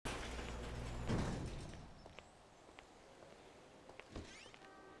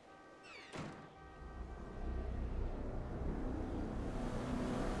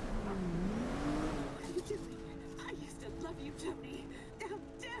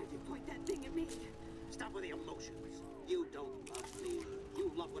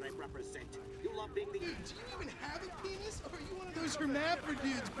represent. You love being the... Dude, do you even have a penis? Or are you one of those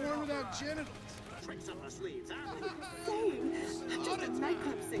hermaphrodites born without genitals? Tricks up our sleeves, huh? Insane. I'm just a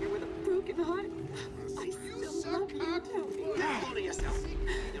nightclub singer with a broken heart. I still love you, Tony. Hold to yourself.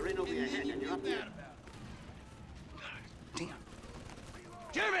 You're in over your head and you're up there. Damn.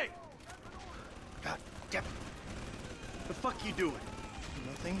 Jimmy! God damn it. The fuck you doing?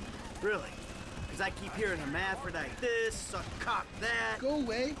 Nothing. Really? Because I keep hearing hermaphrodite this, suck cock that. Go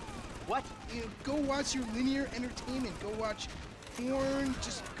away. What? You know, go watch your linear entertainment. Go watch porn.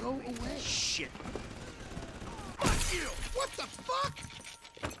 Just go away. Shit. Fuck you! What the fuck?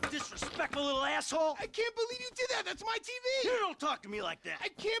 Disrespectful little asshole! I can't believe you did that. That's my TV. You don't talk to me like that. I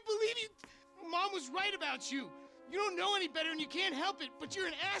can't believe you. Mom was right about you. You don't know any better and you can't help it, but you're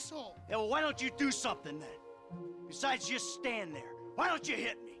an asshole. Yeah, well, why don't you do something then? Besides just stand there. Why don't you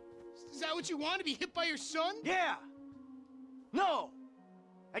hit me? Is that what you want, to be hit by your son? Yeah. No.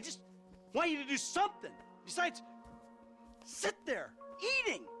 I just want you to do something. Besides, sit there,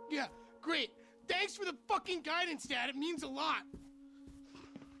 eating. Yeah, great. Thanks for the fucking guidance, Dad. It means a lot.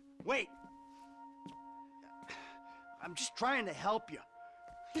 Wait. I'm just trying to help you.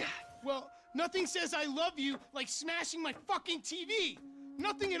 Yeah, well, nothing says I love you like smashing my fucking TV.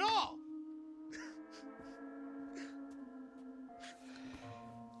 Nothing at all.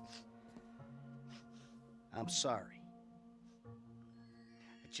 I'm sorry.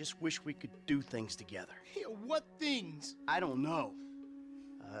 I just wish we could do things together. Yeah, what things? I don't know.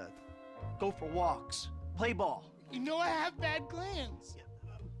 Go for walks, play ball. You know I have bad glands.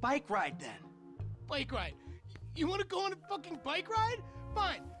 Bike ride then. Bike ride. You want to go on a fucking bike ride?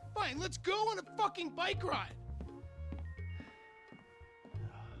 Fine, let's go on a fucking bike ride.